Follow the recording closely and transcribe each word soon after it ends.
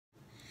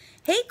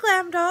Hey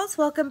Glam Dolls,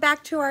 welcome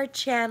back to our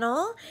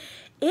channel.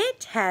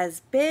 It has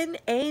been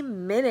a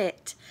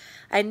minute.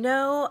 I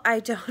know I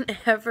don't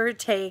ever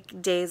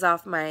take days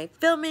off my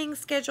filming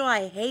schedule.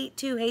 I hate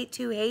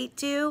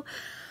to,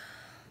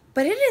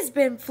 but it has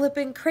been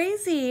flipping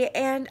crazy,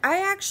 and I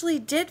actually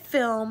did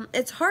film.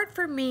 It's hard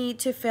for me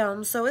to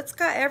film, so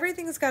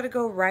everything's got to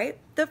go right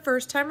the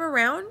first time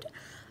around.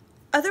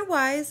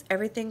 Otherwise,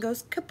 everything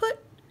goes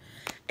kaput,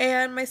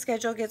 and my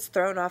schedule gets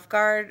thrown off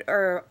guard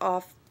or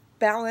off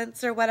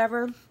balance or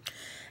whatever.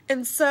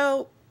 And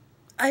so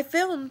I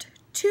filmed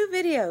 2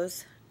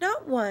 videos,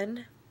 not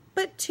 1,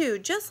 but 2,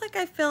 just like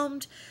I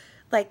filmed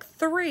like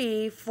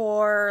 3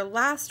 for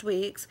last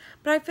week's,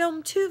 but I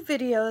filmed 2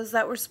 videos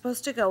that were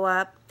supposed to go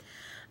up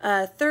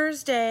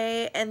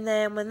Thursday, and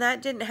then when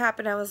that didn't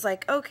happen, I was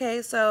like,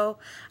 okay, so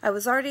I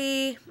was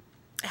already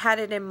had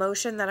it in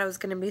motion that I was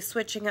going to be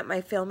switching up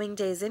my filming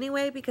days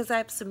anyway, because I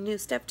have some new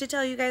stuff to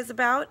tell you guys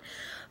about.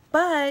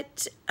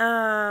 But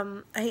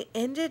I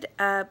ended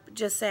up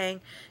just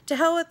saying, to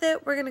hell with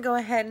it, we're going to go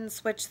ahead and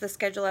switch the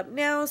schedule up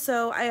now.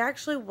 So I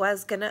actually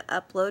was going to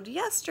upload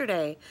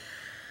yesterday.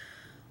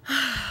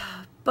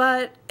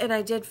 And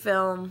I did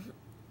film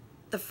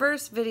the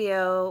first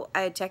video.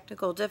 I had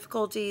technical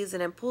difficulties,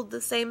 and it pulled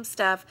the same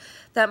stuff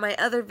that my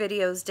other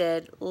videos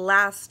did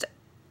last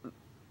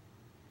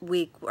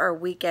week or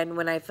weekend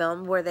when I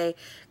filmed, where they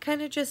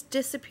kind of just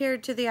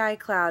disappeared to the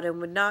iCloud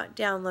and would not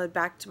download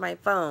back to my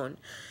phone.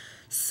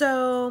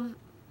 So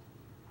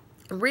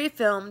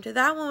refilmed.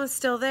 That one was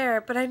still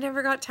there, but I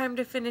never got time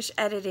to finish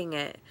editing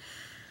it.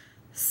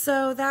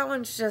 So that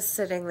one's just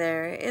sitting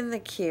there in the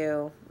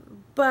queue.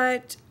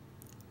 But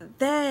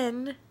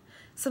then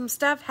some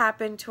stuff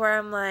happened to where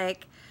I'm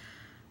like,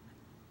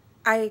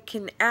 I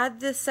can add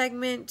this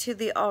segment to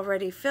the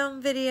already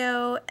filmed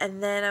video,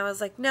 and then I was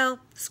like, no,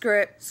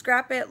 screw it,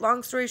 scrap it.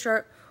 Long story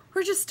short,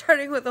 we're just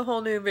starting with a whole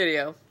new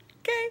video.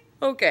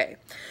 Okay.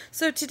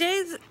 So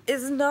today's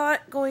is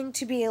not going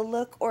to be a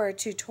look or a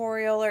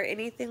tutorial or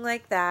anything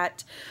like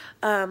that.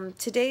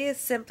 Today is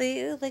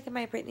simply, ooh, look at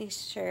my Britney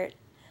shirt.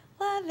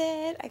 Love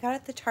it. I got it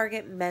at the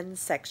Target men's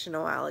section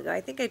a while ago.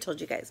 I think I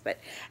told you guys, but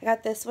I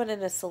got this one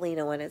and a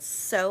Selena one. It's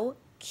so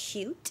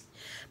cute.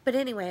 But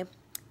anyway,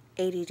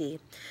 ADD.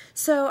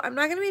 So I'm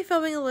not going to be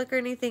filming a look or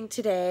anything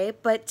today,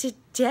 but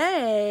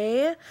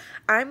today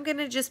I'm going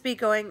to just be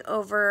going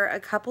over a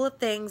couple of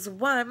things.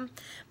 1,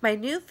 my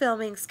new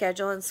filming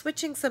schedule and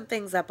switching some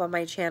things up on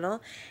my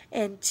channel.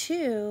 And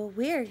 2,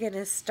 we are going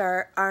to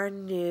start our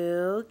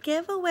new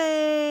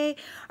giveaway,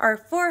 our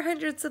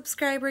 400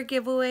 subscriber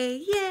giveaway.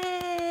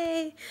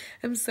 Yay!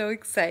 I'm so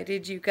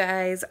excited, you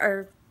guys.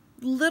 Our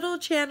little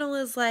channel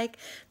is like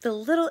the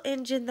little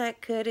engine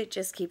that could. It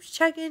just keeps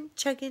chugging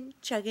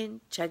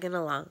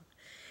along.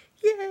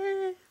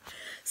 Yeah.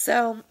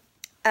 So,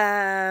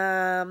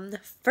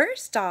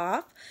 first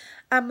off,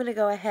 I'm going to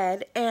go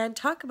ahead and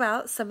talk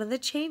about some of the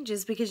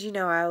changes, because you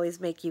know I always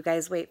make you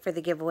guys wait for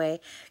the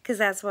giveaway, because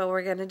that's what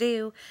we're going to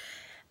do.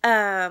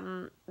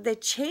 The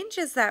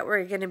changes that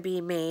we're going to be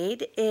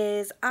made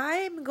is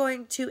I'm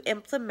going to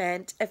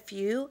implement a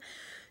few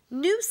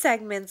new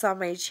segments on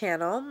my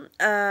channel.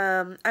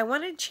 I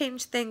want to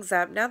change things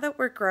up. Now that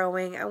we're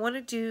growing, I want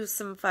to do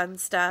some fun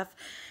stuff.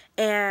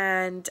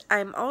 And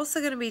I'm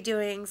also going to be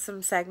doing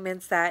some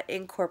segments that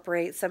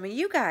incorporate some of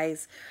you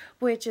guys,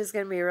 which is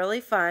going to be really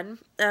fun.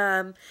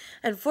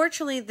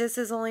 Unfortunately, this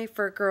is only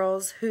for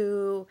girls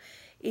who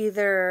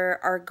either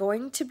are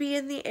going to be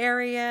in the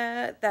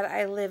area that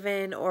I live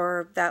in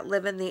or that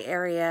live in the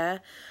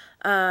area.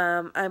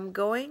 I'm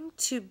going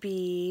to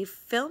be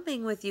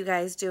filming with you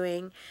guys,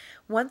 doing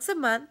once a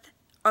month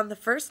on the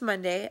first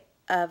Monday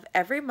of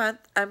every month.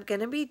 I'm going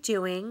to be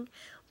doing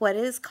what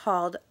is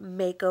called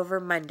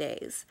Makeover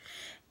Mondays.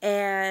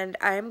 And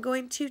I'm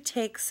going to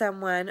take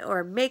someone,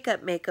 or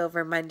Makeup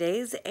Makeover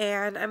Mondays,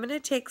 and I'm going to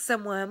take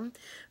someone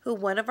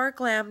one of our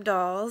glam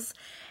dolls,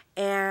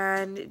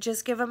 and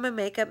just give them a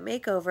makeup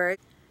makeover.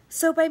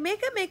 So by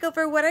makeup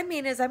makeover, what I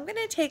mean is I'm going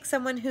to take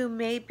someone who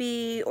may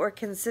be or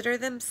consider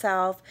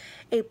themselves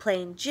a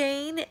plain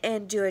Jane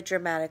and do a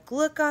dramatic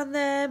look on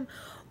them.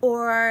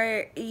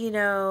 Or, you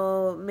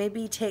know,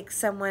 maybe take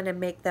someone and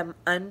make them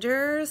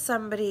under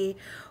somebody.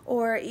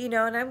 Or, you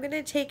know, and I'm going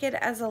to take it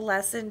as a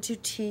lesson to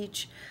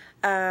teach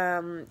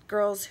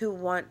girls who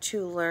want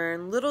to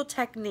learn little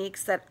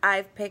techniques that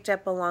I've picked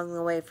up along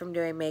the way from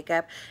doing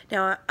makeup.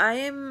 Now, I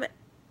am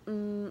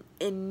in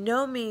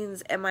no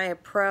means am I a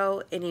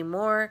pro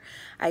anymore.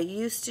 I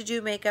used to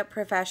do makeup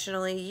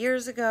professionally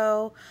years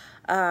ago.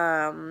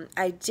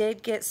 I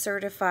did get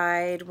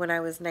certified when I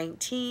was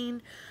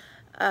 19,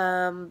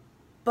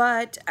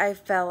 but I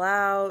fell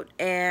out,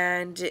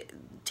 and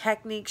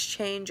techniques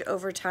change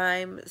over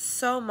time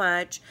so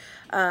much,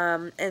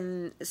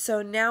 and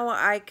so now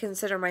I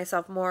consider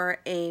myself more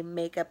a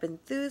makeup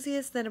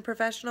enthusiast than a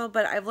professional,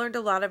 but I've learned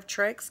a lot of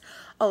tricks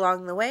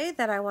along the way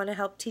that I want to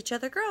help teach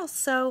other girls.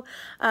 So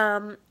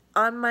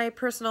on my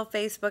personal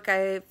Facebook,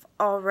 I've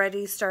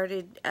already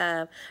started,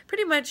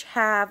 pretty much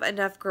have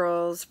enough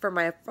girls for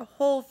my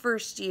whole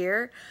first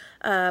year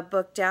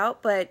booked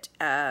out, but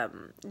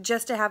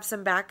just to have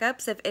some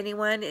backups, if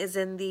anyone is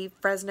in the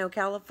Fresno,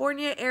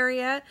 California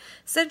area,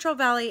 Central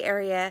Valley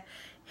area,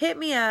 hit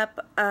me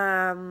up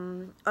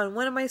on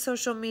one of my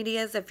social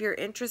medias if you're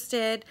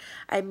interested.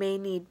 I may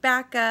need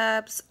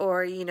backups,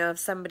 or, you know, if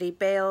somebody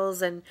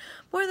bails, and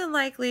more than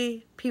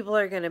likely people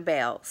are going to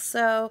bail.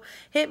 So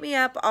hit me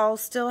up. I'll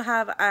still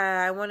have,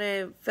 I want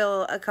to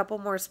fill a couple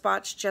more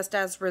spots just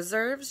as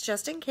reserves,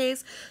 just in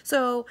case.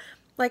 So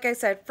like I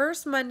said,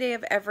 first Monday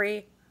of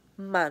every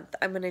month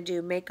I'm going to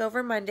do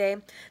Makeover Monday.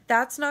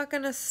 That's not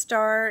going to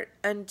start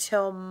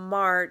until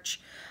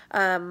March.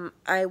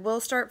 I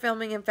will start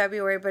filming in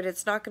February, but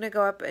it's not going to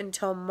go up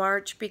until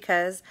March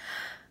because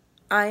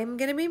I'm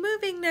going to be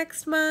moving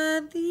next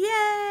month.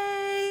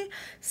 Yay!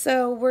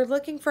 So we're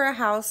looking for a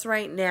house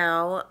right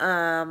now.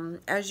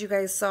 As you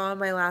guys saw in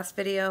my last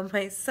video,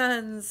 my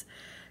sons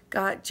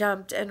got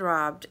jumped and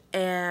robbed,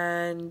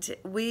 and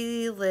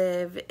we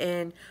live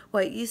in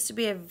what used to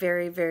be a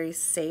very, very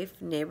safe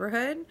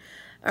neighborhood,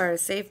 or a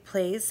safe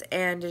place,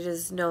 and it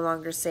is no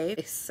longer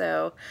safe.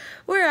 So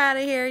we're out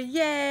of here.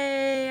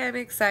 Yay! I'm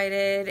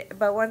excited.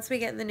 But once we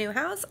get in the new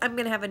house, I'm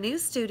gonna have a new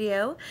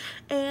studio,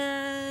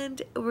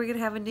 and we're gonna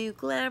have a new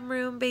glam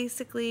room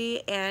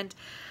basically, and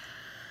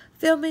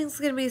filming's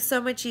gonna be so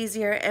much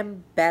easier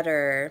and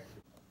better.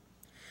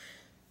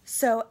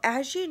 So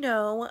as you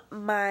know,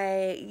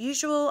 my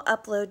usual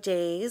upload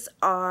days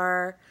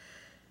are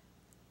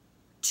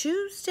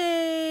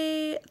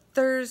Tuesday,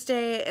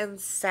 Thursday,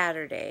 and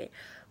Saturday.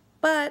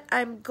 But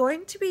I'm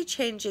going to be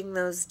changing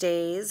those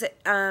days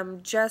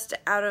just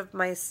out of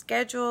my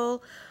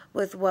schedule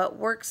with what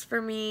works for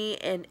me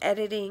and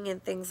editing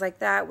and things like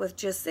that, with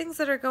just things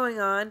that are going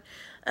on.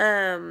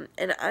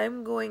 And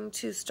I'm going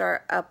to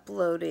start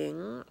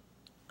uploading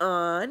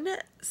on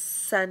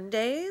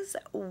Sundays,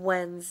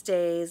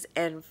 Wednesdays,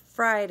 and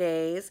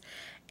Fridays.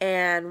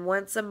 And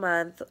once a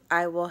month,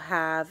 I will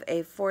have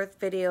a 4th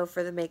video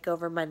for the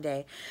Makeover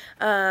Monday.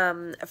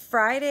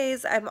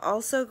 Fridays, I'm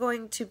also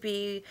going to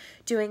be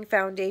doing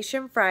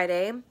Foundation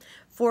Friday.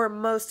 For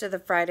most of the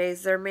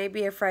Fridays, there may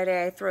be a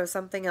Friday I throw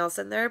something else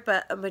in there,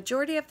 but a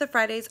majority of the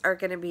Fridays are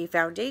going to be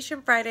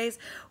Foundation Fridays,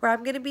 where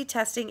I'm going to be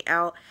testing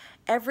out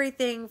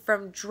everything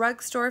from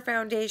drugstore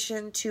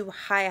foundation to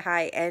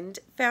high-end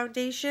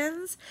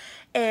foundations.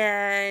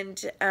 And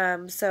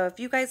so if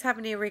you guys have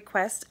any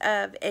requests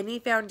of any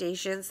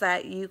foundations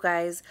that you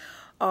guys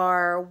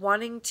are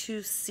wanting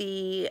to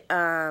see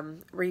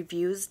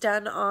reviews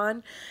done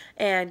on,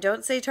 and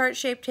don't say Tarte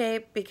Shape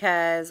Tape,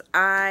 because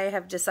I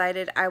have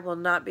decided I will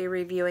not be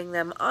reviewing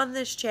them on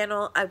this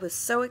channel. I was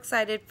so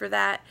excited for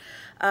that,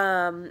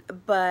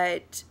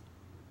 but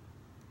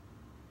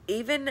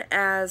even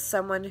as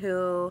someone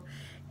who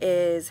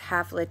is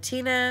half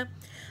Latina,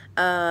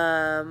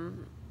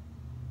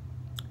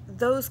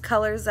 those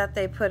colors that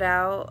they put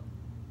out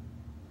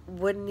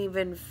wouldn't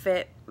even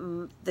fit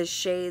the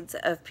shades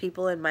of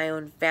people in my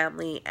own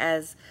family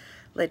as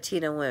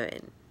Latina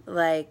women.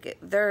 Like,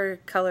 their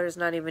color is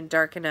not even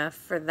dark enough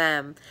for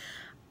them.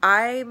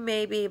 I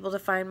may be able to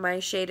find my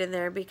shade in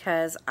there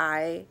because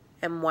I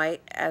am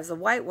white as a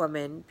white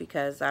woman,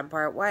 because I'm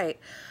part white,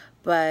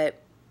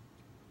 but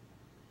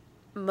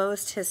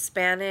most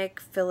Hispanic,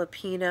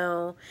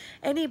 Filipino,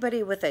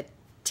 anybody with a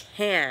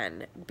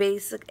tan,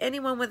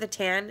 anyone with a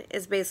tan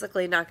is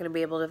basically not going to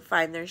be able to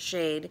find their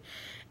shade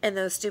in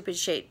those stupid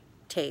shape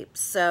tapes.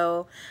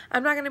 So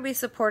I'm not going to be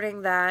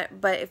supporting that.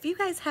 But if you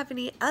guys have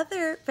any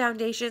other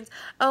foundations,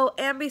 oh,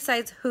 and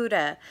besides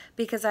Huda,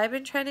 because I've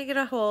been trying to get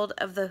a hold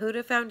of the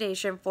Huda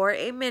foundation for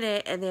a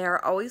minute, and they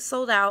are always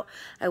sold out.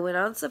 I went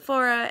on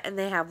Sephora, and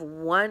they have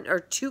 1 or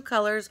 2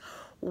 colors.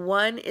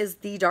 One is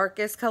the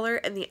darkest color,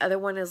 and the other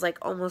one is like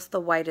almost the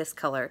whitest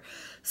color.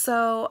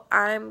 So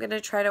I'm going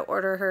to try to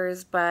order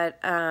hers, but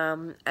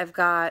I've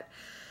got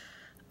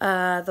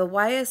the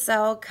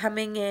YSL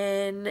coming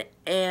in,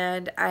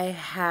 and I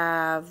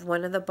have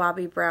one of the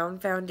Bobbi Brown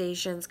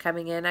foundations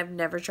coming in. I've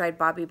never tried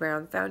Bobbi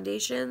Brown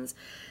foundations,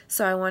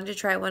 so I wanted to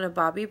try one of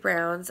Bobbi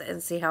Brown's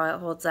and see how it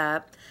holds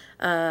up.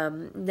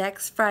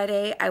 Next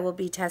Friday, I will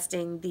be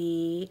testing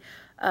the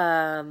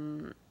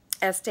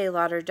Estee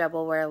Lauder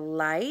Double Wear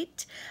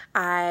Light.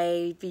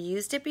 I've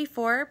used it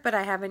before, but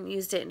I haven't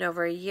used it in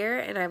over a year,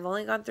 and I've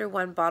only gone through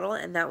 1 bottle,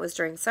 and that was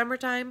during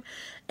summertime,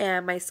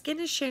 and my skin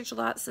has changed a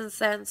lot since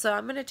then, so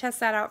I'm going to test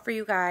that out for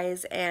you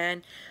guys,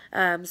 and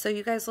so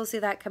you guys will see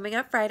that coming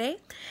up Friday.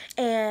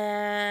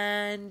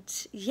 And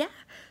yeah,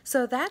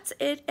 so that's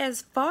it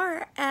as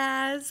far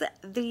as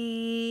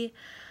the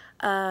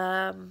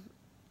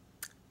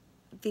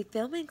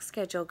filming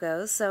schedule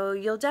goes. So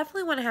you'll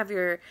definitely want to have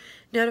your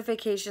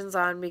notifications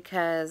on,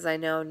 because I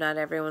know not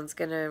everyone's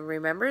going to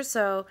remember.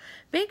 So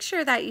make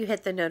sure that you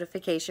hit the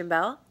notification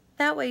bell.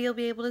 That way you'll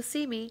be able to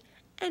see me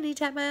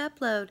anytime I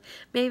upload.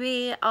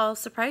 Maybe I'll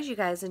surprise you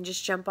guys and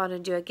just jump on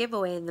and do a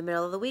giveaway in the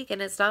middle of the week,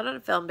 and it's not on a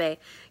film day.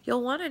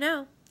 You'll want to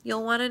know.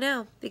 You'll want to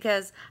know,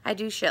 because I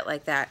do shit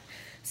like that.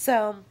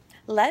 So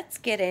let's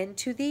get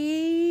into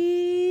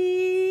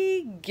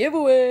the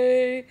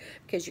giveaway,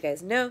 because you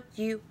guys know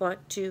you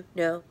want to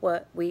know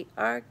what we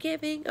are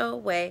giving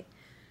away.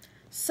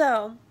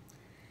 So,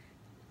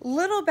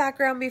 little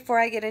background before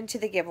I get into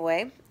the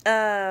giveaway.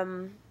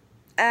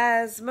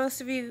 As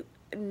most of you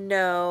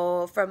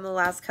know from the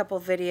last couple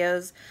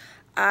videos,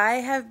 I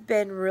have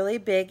been really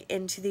big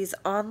into these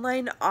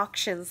online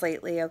auctions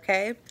lately,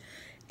 okay?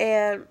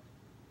 And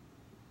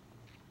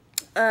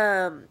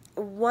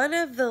one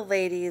of the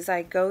ladies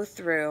I go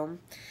through,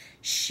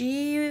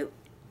 she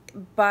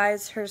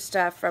buys her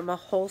stuff from a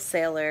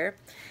wholesaler,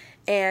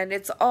 and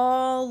it's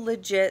all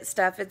legit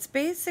stuff. It's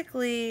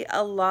basically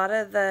a lot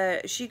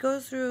of she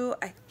goes through,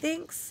 I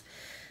think,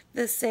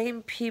 the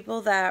same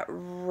people that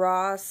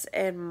Ross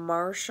and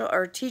Marshall,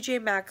 or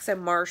TJ Maxx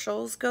and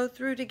Marshalls go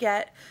through to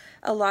get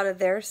a lot of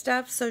their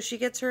stuff. So she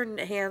gets her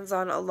hands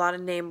on a lot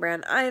of name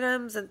brand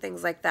items and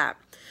things like that.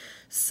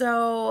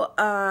 So,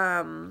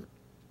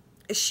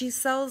 she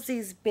sells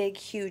these big,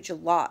 huge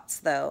lots,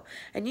 though,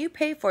 and you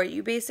pay for it.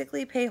 You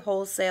basically pay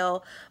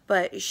wholesale,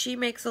 but she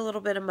makes a little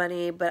bit of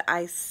money, but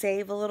I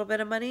save a little bit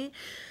of money.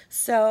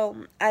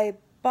 So I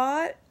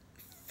bought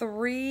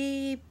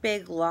 3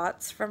 big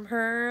lots from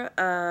her,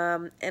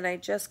 and I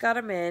just got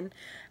them in.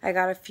 I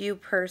got a few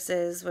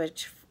purses,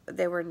 which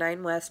they were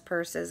 9 West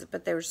purses,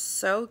 but they were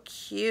so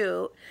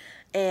cute.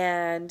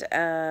 And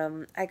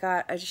I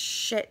got a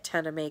shit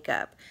ton of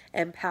makeup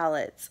and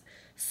palettes.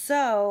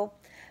 So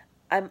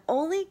I'm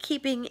only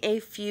keeping a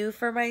few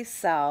for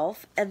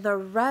myself, and the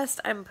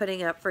rest I'm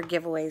putting up for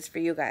giveaways for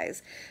you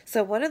guys.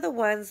 So one of the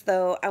ones,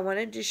 though, I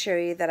wanted to show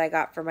you that I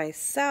got for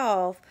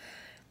myself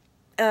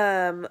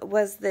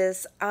was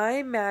this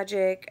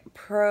iMagic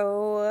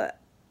Pro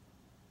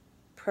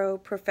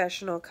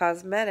Professional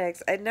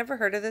Cosmetics. I'd never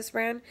heard of this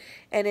brand,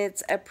 and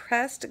it's a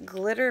pressed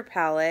glitter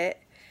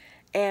palette,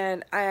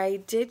 and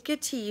I did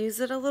get to use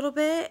it a little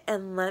bit,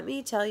 and let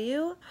me tell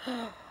you,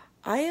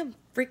 I am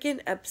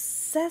freaking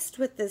obsessed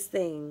with this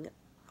thing.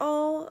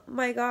 Oh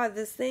my god,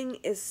 this thing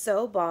is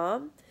so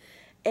bomb,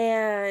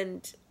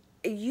 and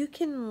you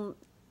can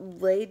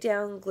lay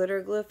down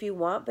glitter glue if you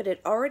want, but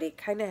it already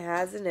kind of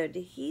has an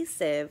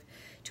adhesive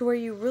to where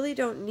you really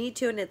don't need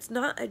to, and it's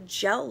not a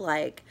gel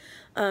like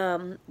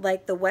the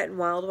Wet n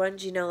Wild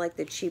ones, you know, like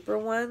the cheaper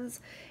ones.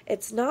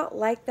 It's not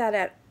like that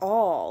at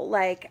all.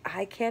 Like,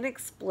 I can't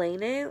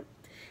explain it.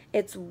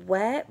 It's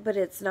wet, but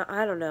it's not,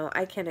 I don't know,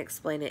 I can't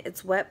explain it.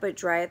 It's wet but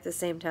dry at the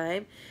same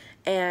time,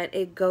 and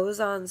it goes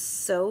on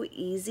so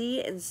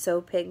easy and so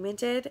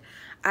pigmented.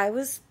 I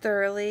was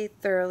thoroughly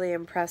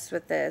impressed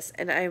with this,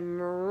 and I'm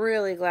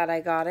really glad I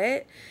got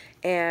it.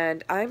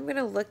 And I'm going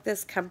to look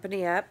this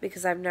company up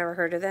because I've never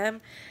heard of them,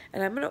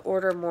 and I'm going to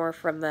order more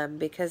from them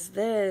because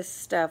this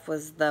stuff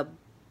was the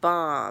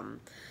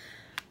bomb.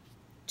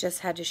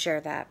 Just had to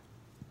share that.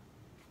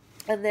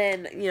 And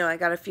then, you know, I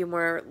got a few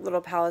more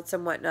little palettes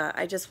and whatnot.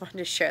 I just wanted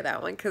to share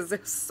that one because they're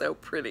so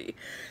pretty.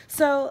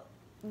 So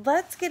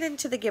let's get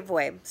into the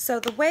giveaway. So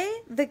the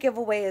way the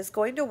giveaway is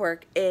going to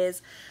work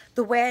is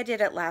the way I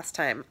did it last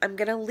time. I'm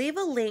going to leave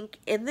a link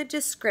in the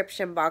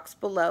description box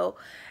below,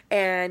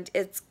 and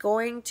it's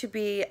going to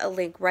be a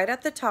link right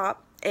at the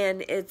top,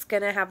 and it's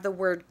going to have the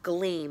word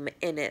Gleam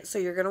in it. So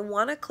you're going to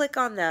want to click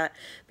on that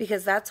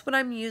because that's what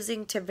I'm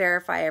using to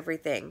verify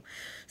everything.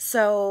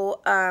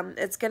 So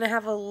it's going to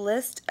have a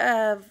list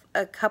of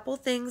a couple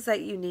things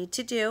that you need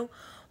to do.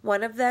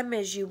 One of them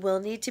is you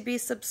will need to be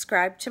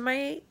subscribed to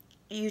my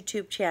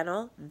YouTube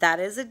channel. That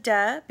is a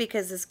duh,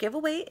 because this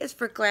giveaway is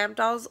for glam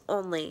dolls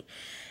only,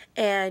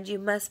 and you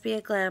must be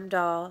a glam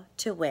doll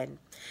to win.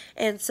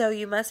 And so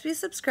you must be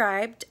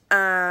subscribed.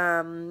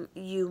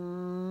 You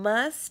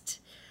must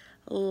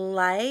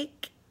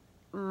like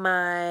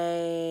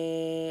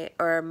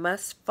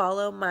must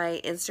follow my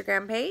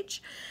Instagram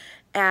page,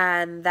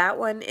 and that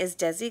one is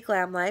Desi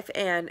Glam Life.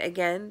 And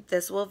again,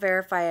 this will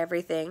verify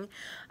everything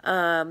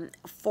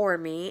for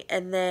me,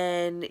 and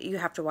then you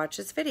have to watch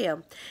this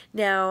video.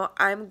 Now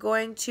I'm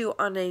going to,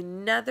 on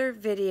another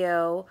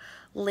video,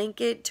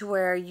 link it to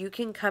where you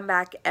can come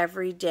back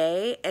every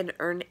day and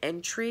earn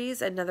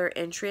entries, another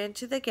entry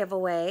into the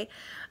giveaway,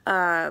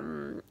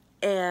 and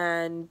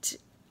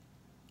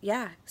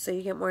yeah, so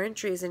you get more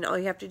entries, and all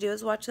you have to do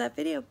is watch that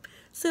video.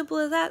 Simple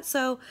as that.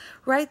 So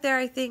right there,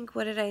 I think,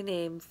 what did I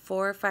name?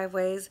 4 or 5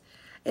 ways.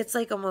 It's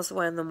like almost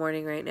 1 in the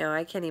morning right now.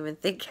 I can't even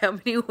think how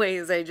many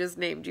ways I just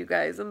named you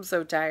guys. I'm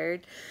so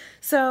tired.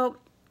 So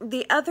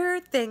the other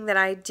thing that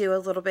I do a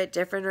little bit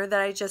different, or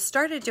that I just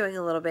started doing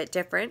a little bit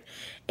different,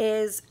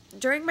 is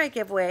during my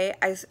giveaway,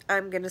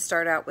 I'm going to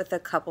start out with a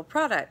couple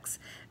products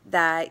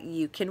that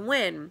you can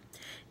win.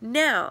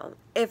 Now,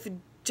 if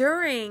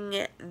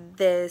during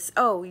this,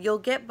 you'll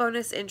get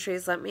bonus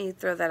entries. Let me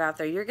throw that out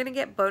there. You're going to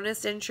get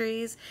bonus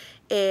entries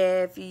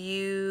if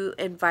you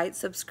invite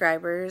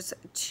subscribers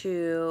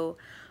to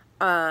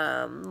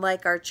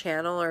like our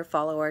channel or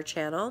follow our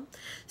channel.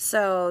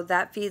 So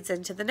that feeds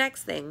into the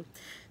next thing.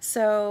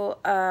 So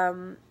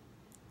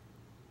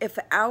if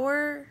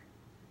our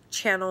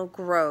channel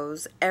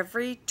grows,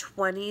 every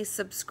 20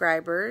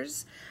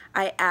 subscribers,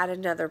 I add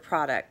another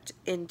product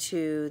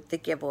into the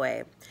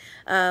giveaway.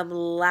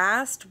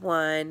 Last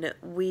one,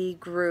 we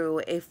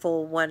grew a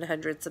full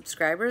 100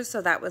 subscribers,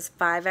 so that was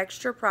 5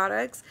 extra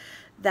products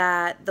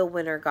that the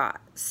winner got.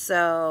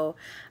 So,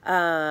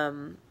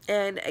 and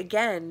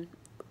again,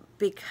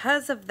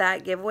 because of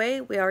that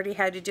giveaway, we already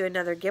had to do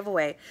another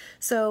giveaway.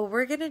 So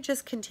we're going to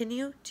just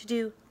continue to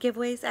do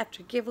giveaways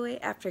after giveaway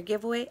after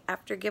giveaway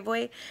after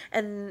giveaway,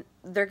 and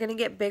they're going to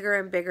get bigger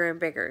and bigger and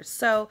bigger.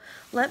 So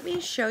let me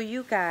show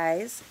you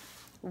guys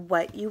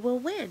what you will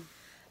win.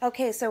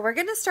 Okay, so we're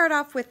going to start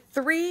off with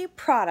 3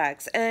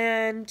 products,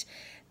 and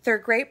they're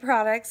great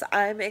products.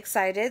 I'm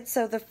excited.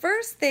 So the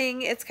first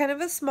thing, it's kind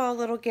of a small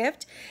little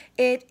gift.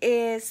 It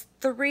is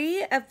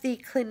 3 of the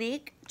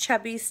Clinique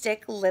Chubby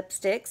Stick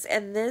lipsticks,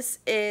 and this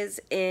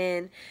is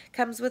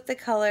comes with the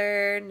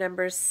color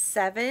number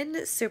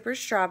 7, Super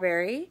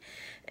Strawberry,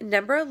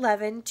 number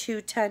 11,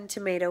 Two Ton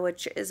Tomato,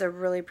 which is a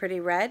really pretty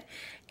red,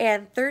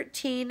 and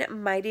 13,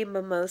 Mighty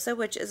Mimosa,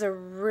 which is a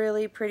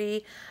really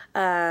pretty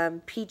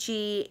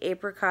peachy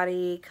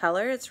apricot-y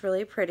color. It's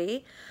really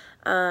pretty.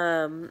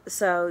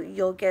 So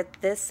you'll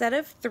get this set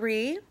of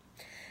 3.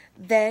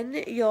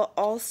 Then you'll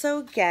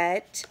also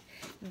get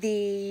the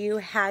You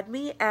Had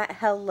Me at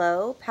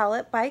Hello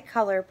palette by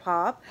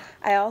ColourPop.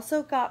 I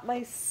also got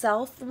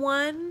myself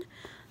one.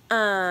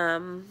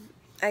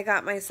 I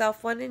got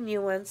myself one and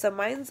you one. So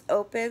mine's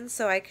open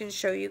so I can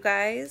show you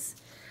guys.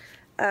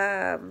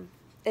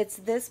 It's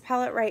this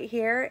palette right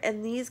here,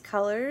 and these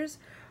colors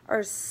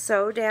are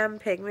so damn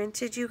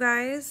pigmented, you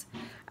guys.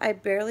 I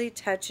barely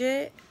touch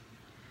it,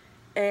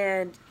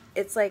 and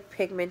it's like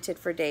pigmented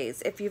for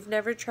days. If you've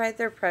never tried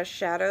their pressed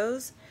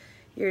shadows,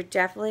 you're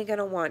definitely going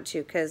to want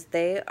to, because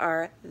they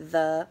are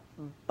the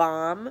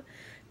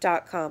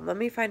bomb.com. Let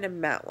me find a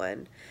matte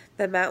one.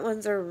 The matte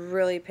ones are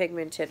really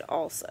pigmented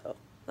also.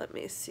 Let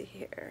me see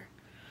here.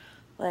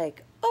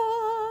 Like,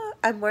 oh,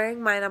 I'm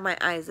wearing mine on my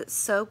eyes. It's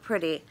so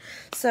pretty.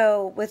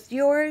 So with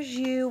yours,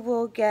 you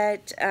will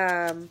get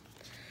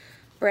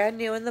brand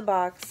new in the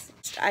box.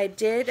 I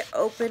did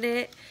open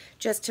it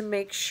just to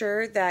make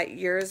sure that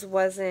yours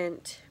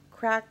wasn't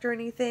cracked or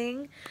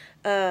anything,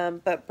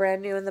 but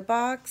brand new in the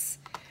box.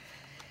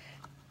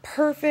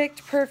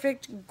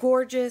 Perfect,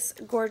 gorgeous,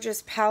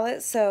 gorgeous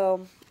palette.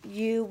 So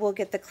you will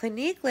get the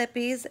Clinique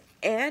Lippies,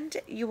 and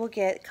you will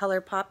get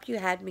ColourPop You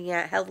Had Me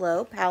at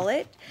Hello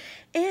palette,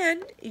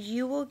 and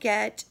you will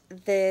get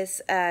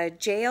this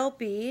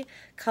JLB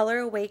Color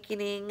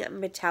Awakening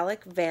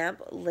Metallic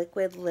Vamp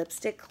Liquid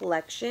Lipstick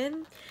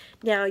Collection.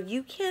 Now,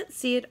 you can't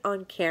see it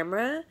on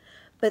camera,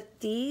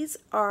 but these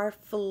are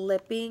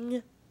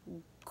flipping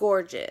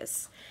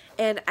gorgeous.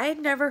 And I had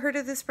never heard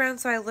of this brand,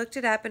 so I looked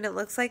it up, and it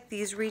looks like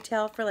these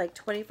retail for like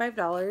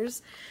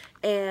 $25.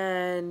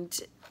 And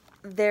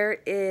there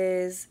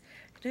is,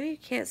 I know you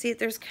can't see it,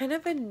 there's kind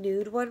of a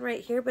nude one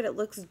right here, but it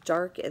looks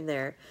dark in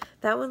there.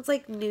 That one's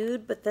like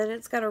nude, but then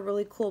it's got a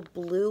really cool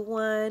blue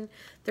one.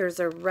 There's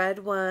a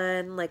red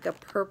one, like a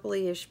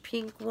purplyish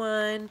pink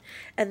one.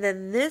 And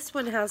then this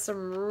one has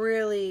some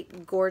really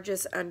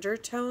gorgeous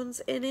undertones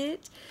in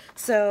it.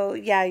 So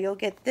yeah, you'll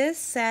get this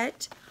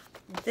set,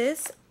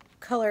 this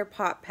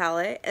ColourPop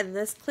palette, and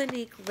this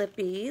Clinique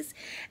Lippies.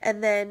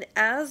 And then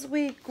as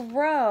we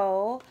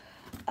grow,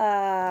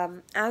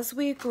 I've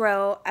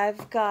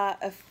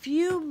got a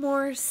few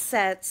more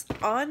sets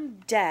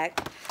on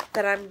deck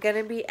that I'm going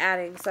to be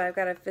adding. So I've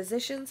got a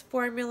Physicians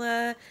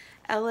Formula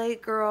LA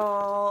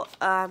Girl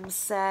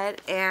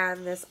set,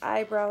 and this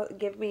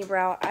Give Me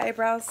Brow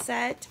eyebrow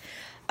set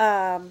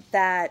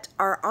that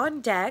are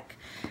on deck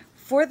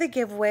for the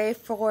giveaway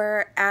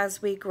for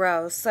as we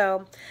grow.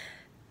 So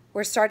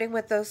we're starting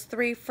with those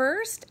 3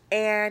 first,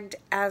 and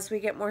as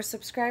we get more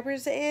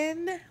subscribers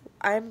in,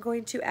 I'm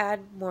going to add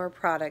more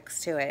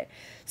products to it.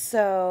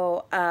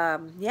 So,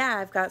 yeah,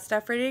 I've got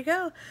stuff ready to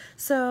go.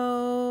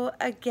 So,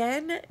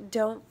 again,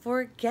 don't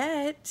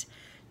forget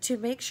to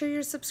make sure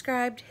you're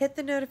subscribed, hit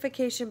the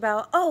notification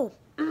bell. Oh,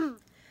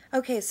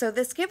 okay, so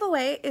this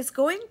giveaway is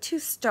going to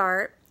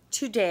start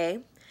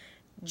today,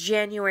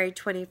 January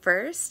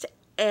 21st,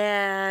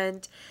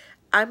 and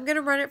I'm going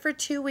to run it for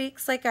 2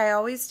 weeks like I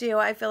always do.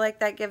 I feel like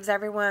that gives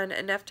everyone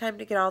enough time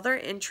to get all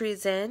their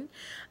entries in.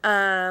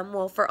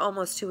 Well, for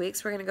almost 2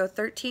 weeks. We're going to go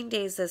 13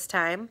 days this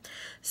time.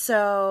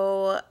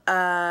 So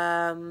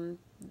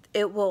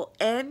it will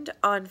end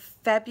on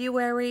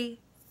February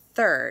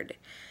 3rd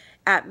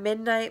at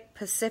midnight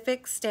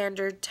Pacific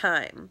Standard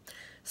Time.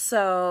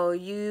 So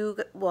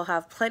you will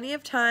have plenty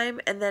of time,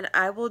 and then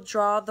I will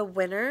draw the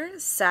winner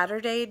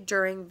Saturday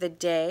during the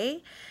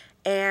day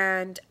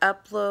and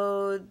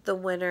upload the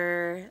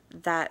winner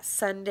that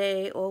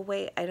Sunday. Oh,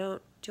 wait,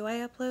 do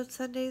I upload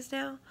Sundays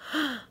now?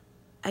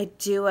 I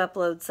do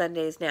upload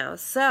Sundays now.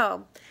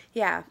 So,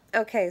 yeah,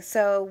 okay,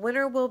 so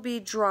winner will be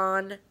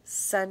drawn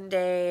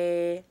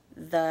Sunday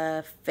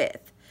the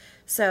 5th.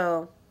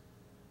 So,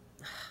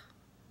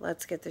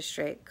 let's get this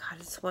straight. God,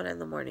 it's 1 in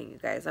the morning, you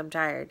guys. I'm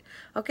tired.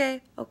 Okay.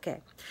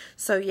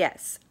 So,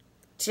 yes,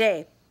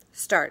 today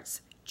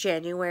starts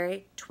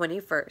January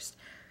 21st.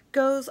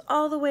 goes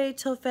all the way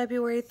till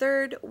February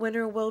 3rd.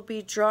 Winner will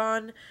be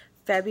drawn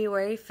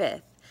February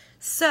 5th.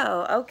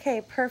 So, okay,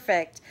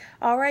 perfect.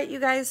 All right, you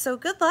guys. So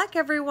good luck,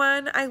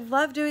 everyone. I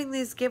love doing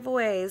these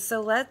giveaways.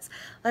 So let's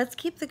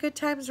keep the good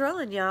times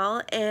rolling,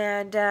 y'all,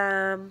 and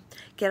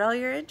get all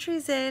your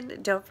entries in.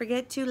 Don't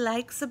forget to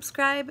like,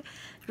 subscribe,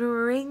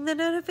 ring the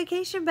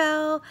notification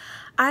bell.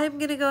 I'm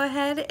gonna go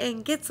ahead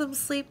and get some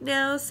sleep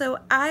now. So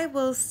I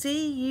will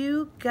see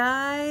you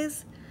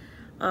guys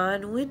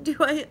on when do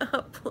I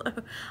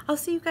upload? I'll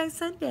see you guys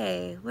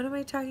Sunday. What am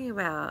I talking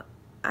about?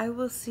 I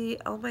will see.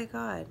 Oh my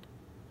God.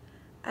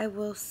 I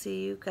will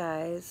see you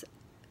guys.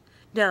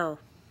 No.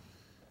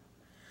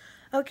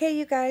 Okay,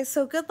 you guys.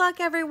 So good luck,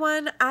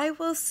 everyone. I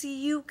will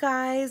see you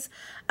guys.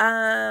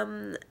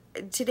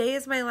 Today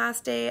is my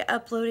last day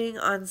uploading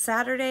on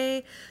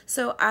Saturday.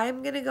 So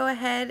I'm going to go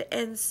ahead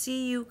and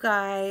see you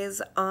guys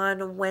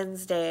on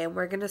Wednesday. And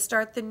we're going to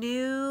start the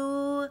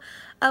new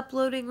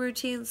uploading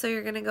routine. So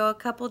you're going to go a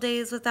couple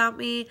days without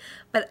me.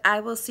 But I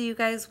will see you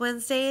guys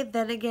Wednesday,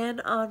 then again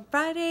on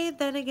Friday,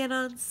 then again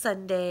on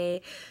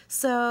Sunday.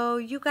 So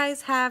you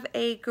guys have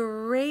a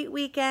great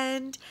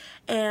weekend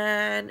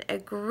and a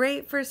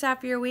great first half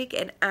of your week,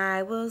 and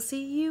I will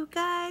see you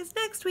guys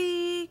next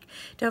week.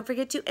 Don't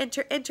forget to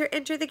enter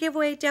the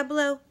giveaway down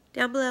below,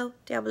 down below,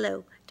 down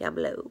below, down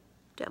below,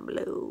 down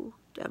below,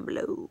 down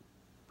below,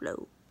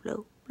 below.